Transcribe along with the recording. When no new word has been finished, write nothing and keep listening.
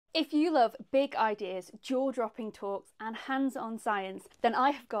If you love big ideas, jaw-dropping talks and hands-on science, then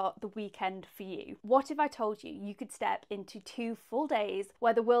I have got the weekend for you. What if I told you you could step into 2 full days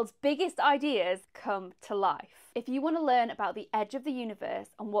where the world's biggest ideas come to life? If you want to learn about the edge of the universe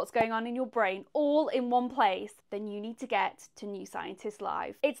and what's going on in your brain all in one place, then you need to get to New Scientist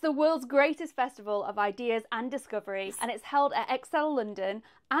Live. It's the world's greatest festival of ideas and discovery, and it's held at Excel London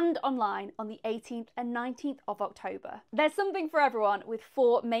and online on the 18th and 19th of October. There's something for everyone with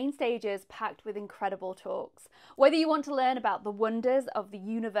 4 main stages packed with incredible talks. Whether you want to learn about the wonders of the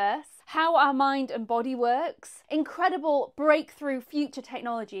universe, how our mind and body works, incredible breakthrough future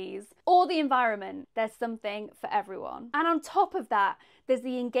technologies, or the environment, there's something for everyone. And on top of that, there's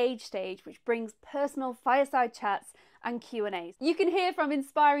the Engage stage, which brings personal fireside chats and Q&As. You can hear from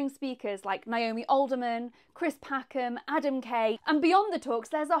inspiring speakers like Naomi Alderman, Chris Packham, Adam Kay, and beyond the talks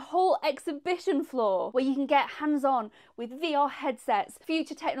there's a whole exhibition floor where you can get hands-on with VR headsets,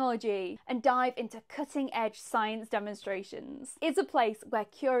 future technology, and dive into cutting-edge science demonstrations. It's a place where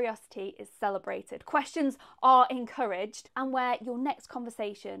curiosity is celebrated, questions are encouraged, and where your next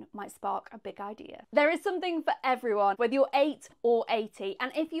conversation might spark a big idea. There is something for everyone, whether you're 8 or 80,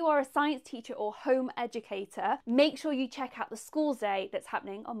 and if you are a science teacher or home educator, make sure you check out the Schools Day that's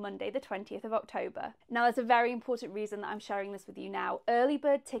happening on Monday the 20th of October. Now there's a very important reason that I'm sharing this with you now. Early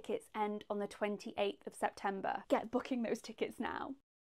bird tickets end on the 28th of September. Get booking those tickets now.